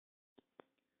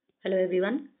Hello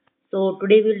everyone. So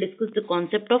today we will discuss the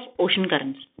concept of ocean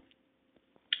currents.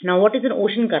 Now what is an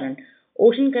ocean current?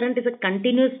 Ocean current is a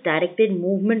continuous directed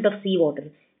movement of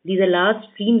seawater. These are large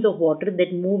streams of water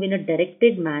that move in a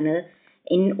directed manner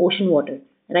in ocean water,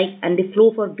 right? And they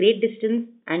flow for great distance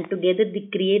and together they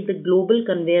create the global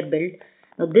conveyor belt.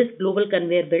 Now this global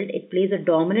conveyor belt, it plays a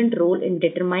dominant role in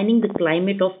determining the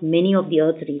climate of many of the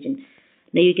Earth's regions.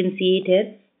 Now you can see it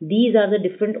here. These are the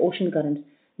different ocean currents.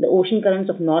 The ocean currents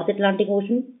of North Atlantic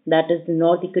Ocean, that is the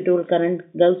North Equatorial Current,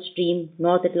 Gulf Stream,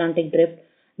 North Atlantic Drift,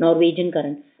 Norwegian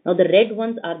Current. Now the red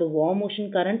ones are the warm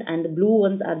ocean current and the blue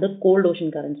ones are the cold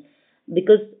ocean currents.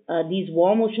 Because these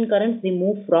warm ocean currents, they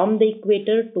move from the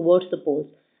equator towards the poles,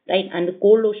 right? And the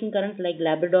cold ocean currents like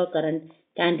Labrador Current,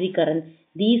 Canary Current,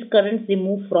 these currents, they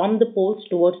move from the poles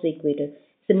towards the equator.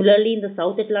 Similarly, in the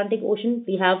South Atlantic Ocean,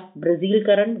 we have Brazil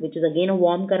Current, which is again a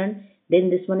warm current. Then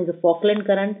this one is a Falkland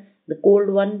Current. The cold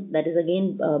one, that is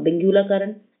again Benguela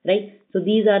Current, right? So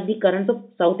these are the currents of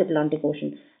South Atlantic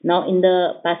Ocean. Now in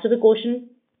the Pacific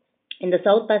Ocean, in the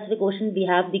South Pacific Ocean, we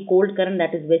have the cold current,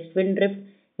 that is West Wind Drift.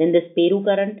 Then this Peru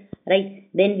Current, right?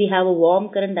 Then we have a warm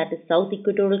current, that is South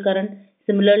Equatorial Current.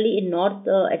 Similarly, in North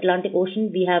Atlantic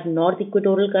Ocean, we have North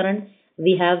Equatorial Current.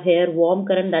 We have here warm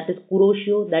current, that is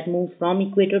Kuroshio, that moves from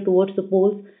equator towards the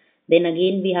poles. Then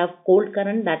again we have cold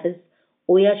current, that is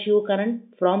Oyashio current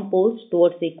from poles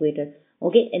towards the equator.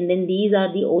 Okay, and then these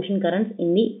are the ocean currents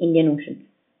in the Indian Ocean.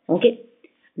 Okay,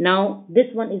 now this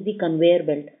one is the conveyor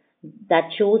belt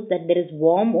that shows that there is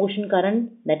warm ocean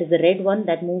current, that is the red one,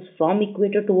 that moves from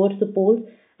equator towards the poles,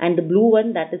 and the blue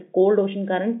one, that is cold ocean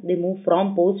current, they move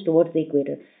from poles towards the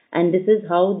equator. And this is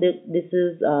how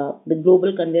the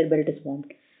global conveyor belt is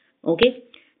formed. Okay,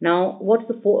 now what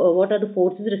are the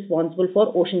forces responsible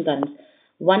for ocean currents?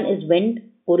 One is wind,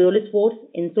 Coriolis force,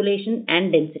 insolation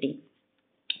and density.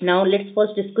 Now let's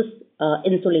first discuss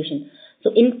insolation.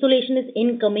 So insolation is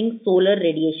incoming solar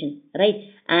radiation, right?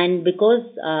 And because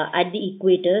at the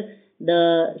equator,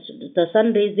 the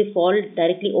sun rays, they fall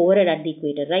directly overhead at the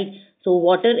equator, right? So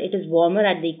water, it is warmer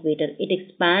at the equator. It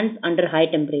expands under high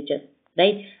temperature,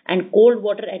 right? And cold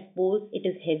water at poles, it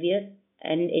is heavier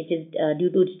and it is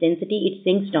due to its density, it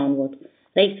sinks downwards,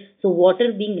 right? So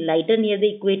water being lighter near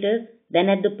the equator, then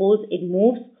at the poles, it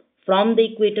moves from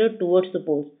the equator towards the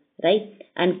poles, right?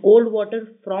 And cold water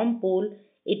from pole,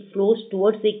 it flows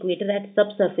towards the equator at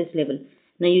subsurface level.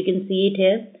 Now you can see it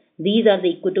here. These are the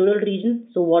equatorial regions.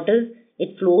 So water,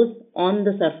 it flows on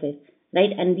the surface,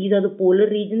 right? And these are the polar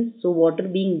regions. So water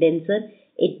being denser,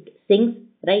 it sinks,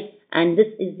 right? And this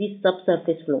is the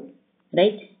subsurface flow,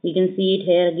 right? You can see it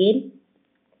here again.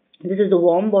 This is the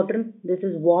warm water. This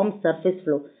is warm surface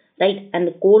flow, right? And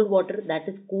the cold water, that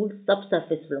is cool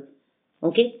subsurface flow.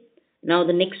 Okay. Now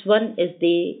the next one is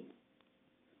the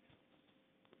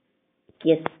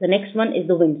next one is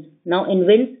the winds. Now in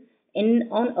winds,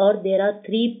 on Earth there are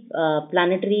three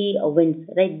planetary winds,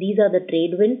 right? These are the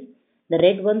trade winds. The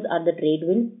red ones are the trade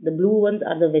winds. The blue ones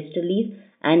are the westerlies,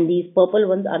 and these purple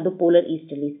ones are the polar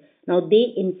easterlies. Now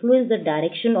they influence the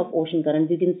direction of ocean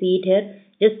currents. You can see it here.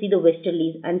 Just see the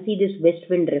westerlies and see this west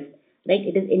wind drift, right?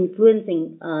 It is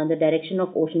influencing the direction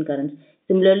of ocean currents.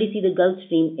 Similarly, see the Gulf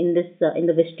Stream in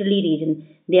the westerly region.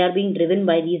 They are being driven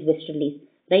by these westerlies,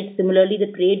 right? Similarly,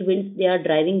 the trade winds, they are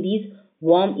driving these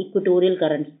warm equatorial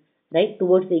currents, right,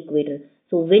 towards the equator.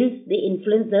 So winds, they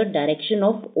influence the direction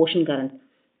of ocean currents.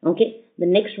 Okay. The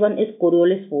next one is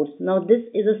Coriolis force. Now this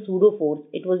is a pseudo force.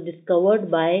 It was discovered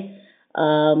by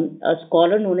a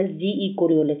scholar known as G.E.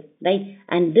 Coriolis, right?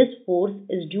 And this force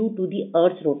is due to the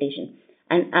Earth's rotation.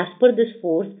 And as per this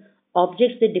force,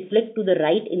 objects, they deflect to the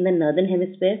right in the northern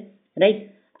hemisphere,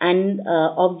 right? And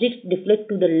objects deflect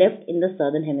to the left in the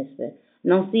southern hemisphere.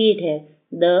 Now see it here.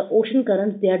 The ocean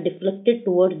currents, they are deflected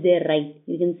towards their right.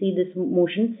 You can see this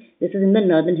motion. This is in the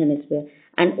northern hemisphere.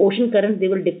 And ocean currents, they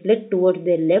will deflect towards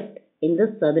their left in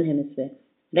the southern hemisphere,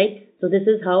 right? So this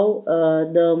is how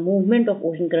the movement of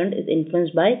ocean current is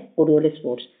influenced by Coriolis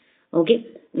force. Okay.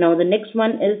 Now the next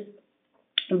one is,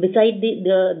 beside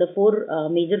the four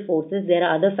major forces, there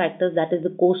are other factors, that is the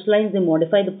coastlines, they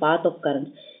modify the path of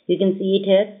currents. You can see it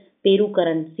here. Peru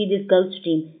current, see this Gulf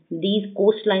Stream. These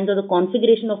coastlines, or the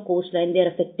configuration of coastline, they are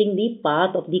affecting the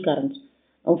path of the currents.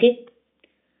 Okay.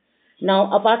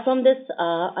 Now, apart from this,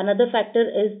 another factor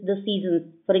is the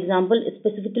seasons. For example,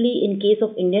 specifically in case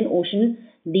of Indian Ocean,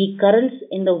 the currents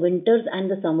in the winters and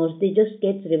the summers, they just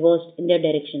get reversed in their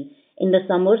direction. In the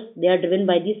summers, they are driven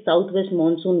by the southwest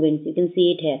monsoon winds. You can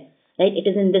see it here, right? It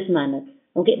is in this manner.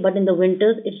 Okay, but in the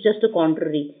winters, it's just the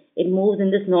contrary. It moves in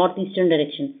this northeastern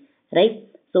direction, right?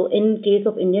 So in case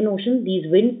of Indian Ocean, these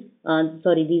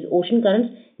ocean currents,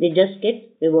 they just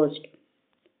get reversed.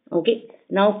 Okay.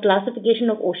 Now classification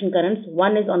of ocean currents.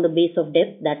 One is on the base of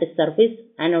depth, that is surface,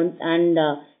 and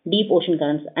deep ocean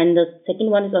currents, and the second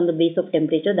one is on the base of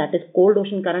temperature, that is cold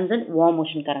ocean currents and warm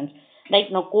ocean currents.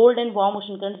 Right now, cold and warm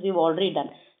ocean currents we've already done.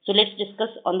 So let's discuss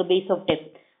on the base of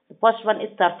depth. The first one is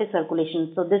surface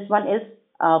circulation. So this one is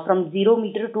from 0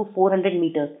 meter to 400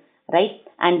 meters, right?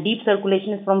 And deep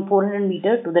circulation is from 400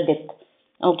 meter to the depth.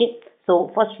 Okay.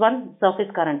 So first one, surface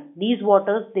current. These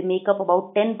waters, they make up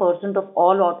about 10% of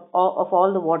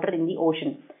all the water in the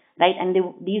ocean, right? And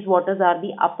these waters are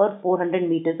the upper 400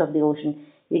 meters of the ocean.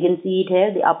 You can see it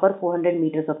here, the upper 400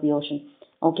 meters of the ocean.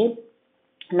 Okay.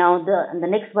 Now the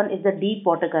next one is the deep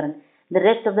water current. The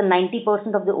rest of the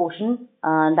 90% of the ocean,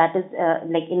 that is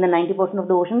like in the 90% of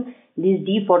the ocean, these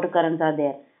deep water currents are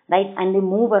there, right? And they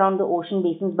move around the ocean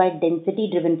basins by density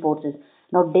driven forces.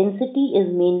 Now density is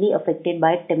mainly affected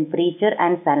by temperature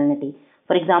and salinity.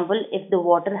 For example, if the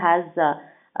water has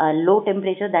a low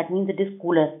temperature, that means it is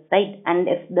cooler, right? And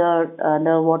if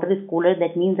the water is cooler,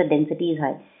 that means the density is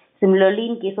high. Similarly,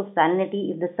 in case of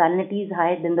salinity, if the salinity is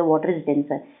high, then the water is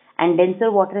denser. And denser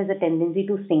water has a tendency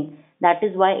to sink. That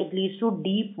is why it leads to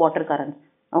deep water currents.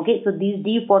 Okay, so these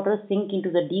deep waters sink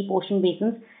into the deep ocean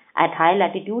basins at high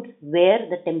latitudes where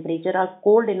the temperature are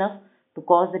cold enough to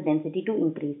cause the density to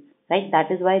increase. Right?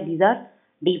 That is why these are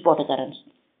deep water currents.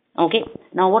 Okay.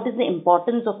 Now, what is the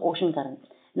importance of ocean currents?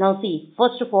 Now, see,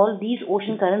 first of all, these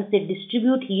ocean currents, they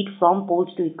distribute heat from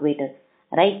poles to equator.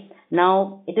 Right?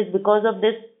 Now, it is because of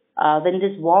this, when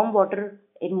this warm water,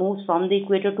 it moves from the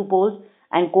equator to poles,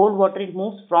 and cold water, it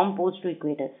moves from poles to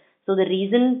equator. So, the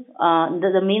reason,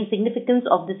 the main significance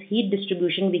of this heat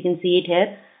distribution, we can see it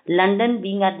here. London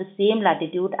being at the same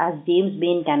latitude as James Bay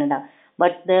in Canada.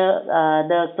 But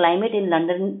the climate in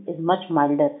London is much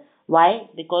milder. Why?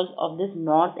 Because of this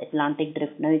North Atlantic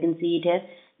drift. Now you can see it here.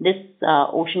 This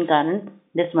ocean current,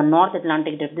 this one North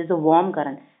Atlantic drift, this is a warm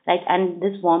current, right? And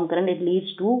this warm current, it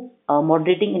leads to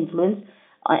moderating influence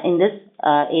in this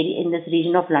area, in this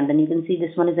region of London. You can see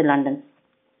this one is the London,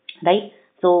 right?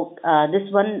 So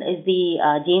this one is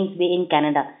the James Bay in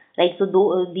Canada, right? So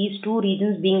these two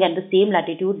regions being at the same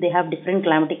latitude, they have different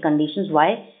climatic conditions.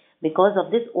 Why? Because of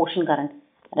this ocean current,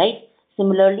 right?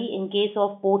 Similarly, in case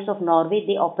of ports of Norway,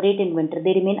 they operate in winter.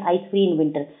 They remain ice-free in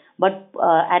winter. But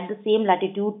at the same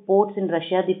latitude, ports in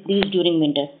Russia, they freeze during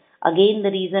winter. Again,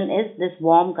 the reason is this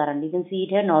warm current. You can see it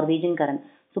here, Norwegian current.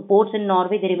 So ports in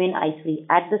Norway, they remain ice-free.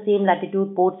 At the same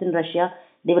latitude, ports in Russia,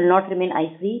 they will not remain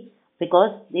ice-free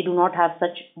because they do not have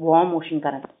such warm ocean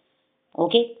current.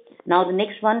 Okay. Now the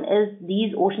next one is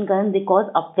these ocean currents, they cause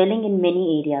upwelling in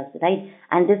many areas, right?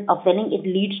 And this upwelling, it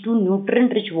leads to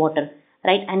nutrient-rich water,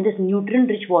 right? And this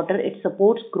nutrient-rich water, it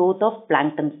supports growth of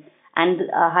plankton, and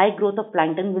high growth of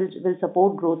plankton will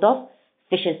support growth of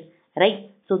fishes,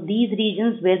 right? So these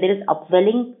regions where there is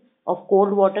upwelling of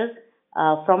cold waters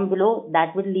from below,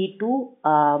 that will lead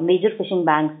to major fishing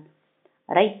banks,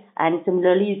 right? And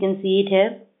similarly, you can see it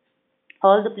here.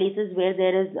 All the places where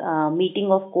there is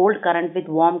meeting of cold current with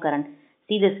warm current.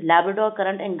 See this Labrador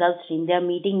current and Gulf Stream, they are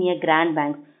meeting near Grand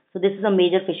Banks. So this is a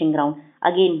major fishing ground.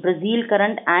 Again, Brazil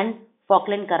current and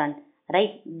Falkland current,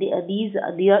 right? They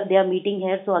are meeting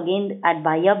here. So again, at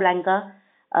Bahia Blanca,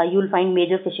 you will find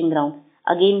major fishing ground.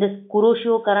 Again, this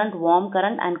Kuroshio current, warm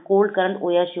current, and cold current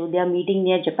Oyashio, they are meeting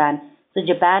near Japan. So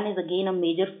Japan is again a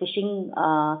major fishing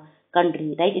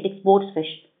country, right? It exports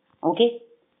fish. Okay.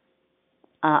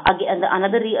 Again,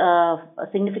 another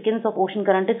significance of ocean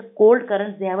current is cold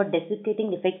currents. They have a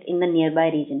desiccating effect in the nearby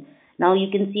region. Now you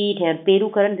can see it here.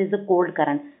 Peru current is a cold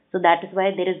current. So that is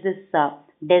why there is this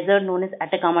desert known as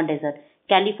Atacama Desert.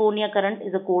 California current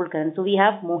is a cold current. So we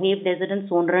have Mojave Desert and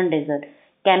Sonoran Desert.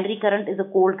 Canary current is a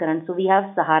cold current. So we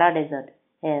have Sahara Desert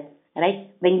here, right?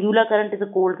 Benguela current is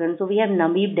a cold current. So we have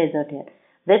Namib Desert here.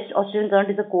 West Australian current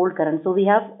is a cold current. So we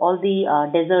have all the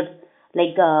deserts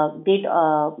like Great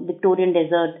Victorian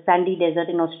Desert, Sandy Desert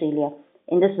in Australia,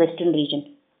 in this western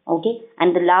region. Okay,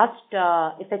 and the last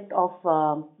effect of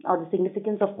or the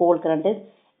significance of cold current is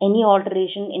any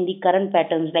alteration in the current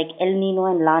patterns like El Nino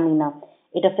and La Nina.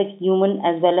 It affects human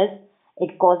as well as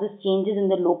it causes changes in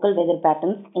the local weather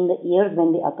patterns in the years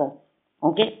when they occur.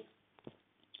 Okay,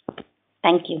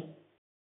 thank you.